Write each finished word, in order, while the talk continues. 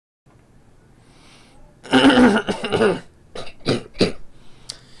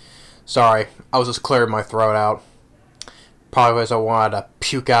Sorry, I was just clearing my throat out. Probably because I wanted to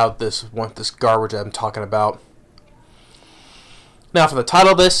puke out this garbage that I'm talking about. Now, for the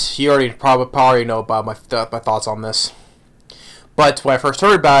title of this, you probably know about my thoughts on this. But when I first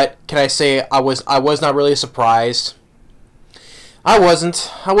heard about it, can I say I was not really surprised. I wasn't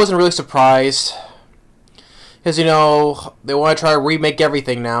really surprised. Because, you know, they want to try to remake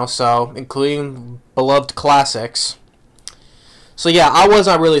everything now, so, including beloved classics. So, yeah, I was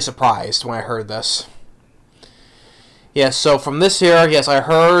not really surprised when I heard this. Yes, so from this here, yes, I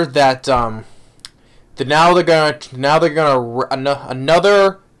heard that, now they're gonna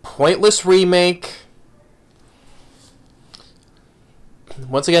another pointless remake.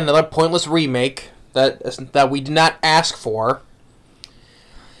 Once again, another pointless remake that we did not ask for.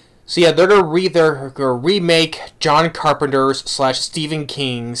 So yeah, they're gonna remake John Carpenter's / Stephen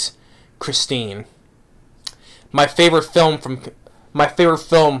King's Christine. My favorite film from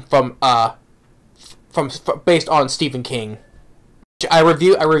based on Stephen King. I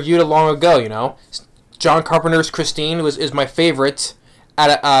reviewed it long ago. You know, John Carpenter's Christine is my favorite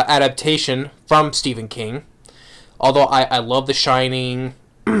adaptation from Stephen King. Although I love The Shining.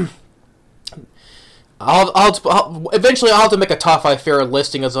 Eventually I'll have to make a top 5 favorite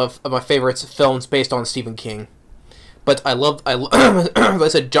listing of my favorite films based on Stephen King. But like I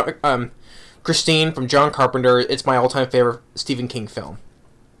said, Christine from John Carpenter. It's my all-time favorite Stephen King film.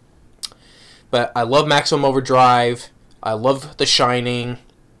 But I love Maximum Overdrive. I love The Shining.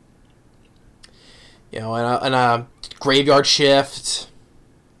 You know, and Graveyard Shift.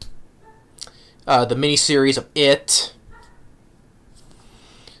 The miniseries of It.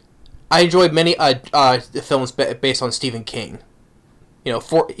 I enjoyed many films based on Stephen King. You know,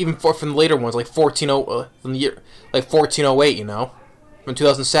 from the later ones, like 1408. You know, from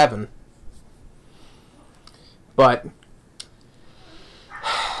 2007. But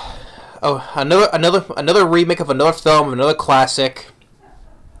another remake of another film, another classic.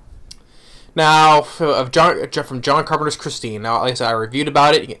 Now, from John Carpenter's Christine. Now, like I said, I reviewed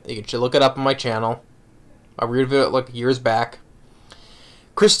about it. You can look it up on my channel. I reviewed it like years back.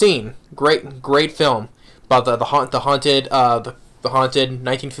 Christine, great film about the haunted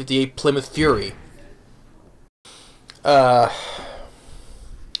 1958 Plymouth Fury. And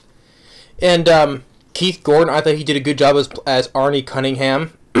Keith Gordon, I thought he did a good job as Arnie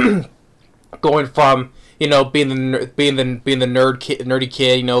Cunningham, going from, you know, being the nerdy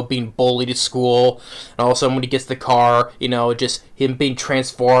kid, you know, being bullied at school, and all of a sudden when he gets the car, you know, just him being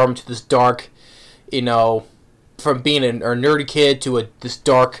transformed to this dark, you know, from being a nerdy kid to this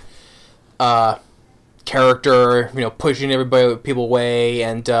dark character, you know, pushing people away,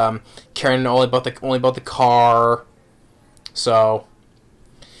 and caring only about the car. So,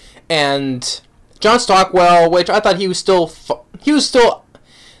 and John Stockwell, which I thought he was a.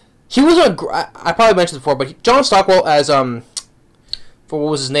 I probably mentioned this before, but John Stockwell as for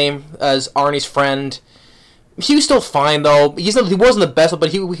what was his name, as Arnie's friend, he was still fine though. He wasn't the best,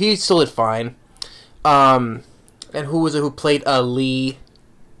 but he still did fine. And who was it who played Lee?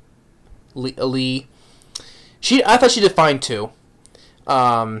 I thought she did fine too.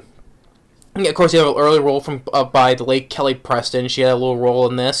 Yeah, of course, he had an early role by the late Kelly Preston. She had a little role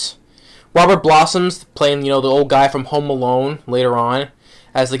in this. Robert Blossom's playing, you know, the old guy from Home Alone later on,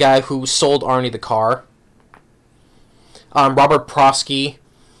 as the guy who sold Arnie the car. Robert Prosky,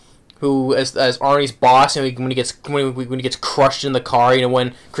 who as Arnie's boss, and when he gets crushed in the car, you know,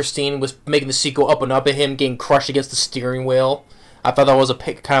 when Christine was making the sequel Up and Up, at him getting crushed against the steering wheel. I thought that was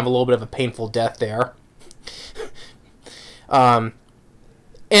kind of a little bit of a painful death there. And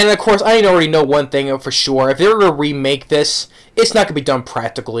of course, I already know one thing for sure: if they were to remake this, it's not gonna be done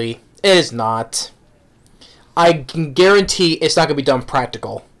practically. It is not. I can guarantee it's not gonna be done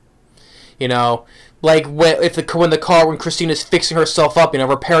practical. You know, like when Christine is fixing herself up, you know,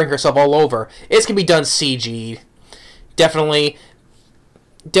 repairing herself all over, it's gonna be done CG. Definitely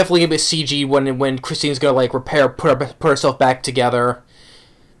gonna be CG when Christine's gonna like put herself back together.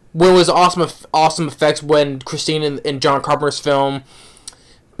 When it was awesome effects when Christine in John Carpenter's film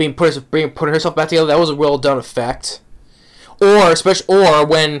putting herself back together, that was a well done effect. Or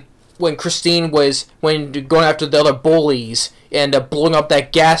when Christine was going after the other bullies and blowing up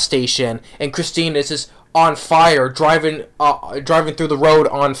that gas station, and Christine is just on fire, driving through the road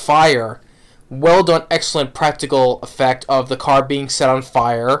on fire. Well done, excellent practical effect of the car being set on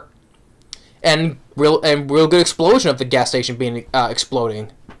fire, and real good explosion of the gas station being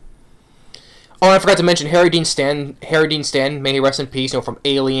exploding. Oh, and I forgot to mention Harry Dean Stanton, may he rest in peace, you know, from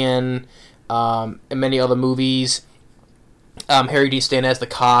Alien, and many other movies. Harry Dean Stanton as the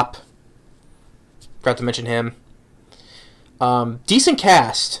cop. Forgot to mention him. Decent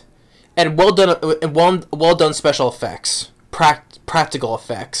cast and well done special effects, practical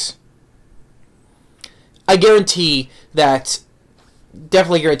effects. I guarantee that.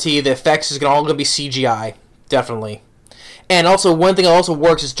 Definitely guarantee the effects is all gonna be CGI. Definitely. And also, one thing that also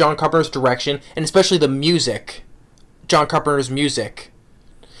works is John Carpenter's direction, and especially the music. John Carpenter's music.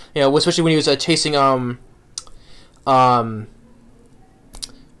 You know, especially when he was chasing what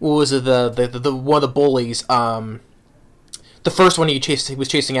was it, the one of the bullies, the first one he was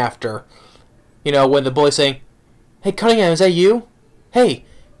chasing after. You know, when the bully's saying, "Hey Cunningham, is that you? Hey,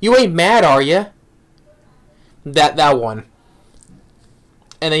 you ain't mad, are you?" That one.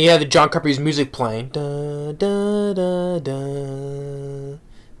 And then you have the John Carpenter's music playing. Da, da, da, da,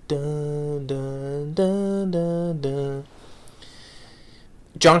 da, da, da, da, da.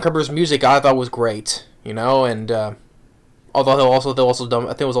 John Carpenter's music I thought was great, you know, and although they also done, I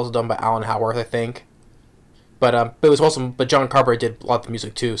think it was also done by Alan Howarth, I think. But it was also, but John Carpenter did a lot of the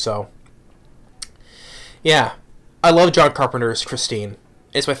music too, so yeah, I love John Carpenter's Christine.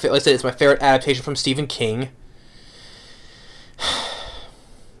 It's my let's say it's my favorite adaptation from Stephen King.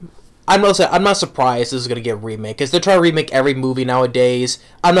 I'm not surprised this is gonna get a remake, because they're trying to remake every movie nowadays.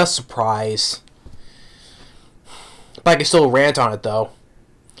 I'm not surprised, but I can still rant on it though.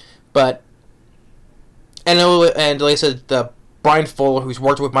 But and like I said, the Brian Fuller, who's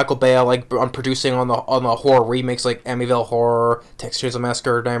worked with Michael Bay like on producing on the horror remakes like Amityville Horror, Texas Chainsaw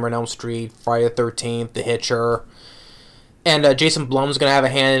Massacre, Nightmare on Elm Street, Friday the 13th, The Hitcher, and Jason Blum's gonna have a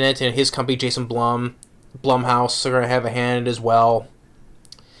hand in it, and his company Blumhouse are gonna have a hand in it as well.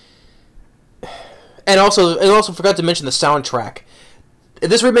 And also forgot to mention the soundtrack.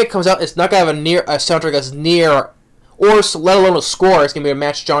 If this remake comes out, it's not gonna have a soundtrack that's near, or let alone a score. It's gonna be to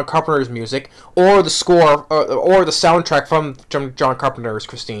match John Carpenter's music, or the score, or the soundtrack from John Carpenter's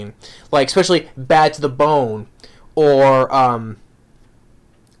Christine. Like especially Bad to the Bone, or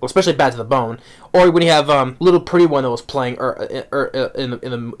especially Bad to the Bone, or when you have Little Pretty One that was playing in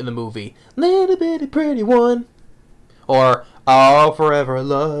the movie, Little Bitty Pretty One, or I'll forever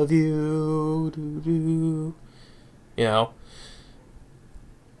love you, you know.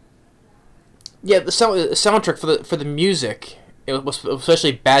 Yeah, the soundtrack for the music, it was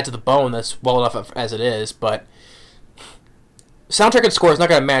especially Bad to the Bone. That's well enough as it is, but soundtrack and score is not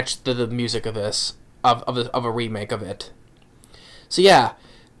going to match the music of this of a remake of it. So yeah,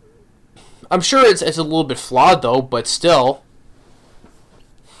 I'm sure it's a little bit flawed though, but still.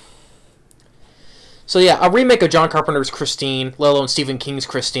 So yeah, a remake of John Carpenter's Christine, let alone Stephen King's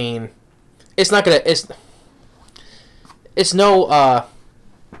Christine, it's not gonna. It's no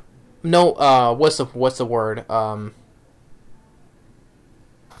what's the word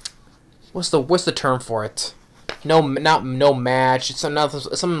what's the term for it? No match. It's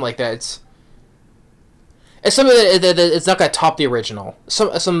something like that. It's something that it's not gonna top the original.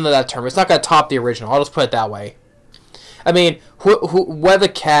 Something of that term. It's not gonna top the original. I'll just put it that way. I mean, whether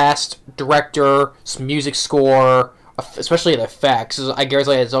cast, director, music score, especially the effects, I guess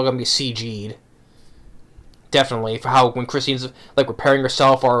it's all gonna be CG'd. Definitely, for how when Christine's like repairing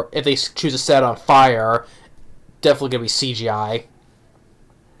herself, or if they choose to set it on fire, definitely gonna be CGI.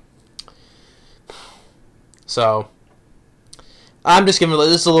 So I'm just giving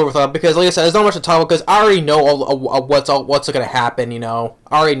this a little thought, because like I said, there's not much to talk about, because I already know what's gonna happen. You know,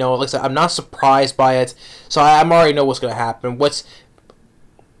 I already know. Like I said, I'm not surprised by it, so I already know what's gonna happen.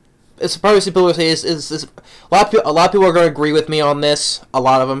 It's probably some people will say is a lot of people are gonna agree with me on this. A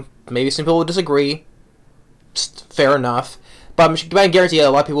lot of them, maybe some people will disagree. Fair enough, but I guarantee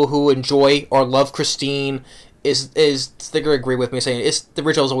a lot of people who enjoy or love Christine they're gonna agree with me, saying the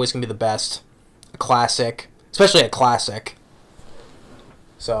original is always gonna be the best, a classic, especially a classic.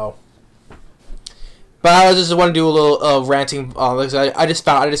 So, but I just want to do a little ranting.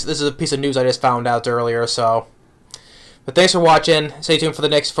 This is a piece of news I just found out earlier. So, but thanks for watching. Stay tuned for the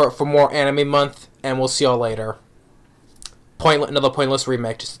next for more anime month, and we'll see y'all later. Another pointless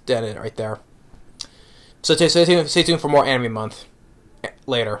remake. Just did it right there. So stay tuned for more anime month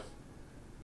later.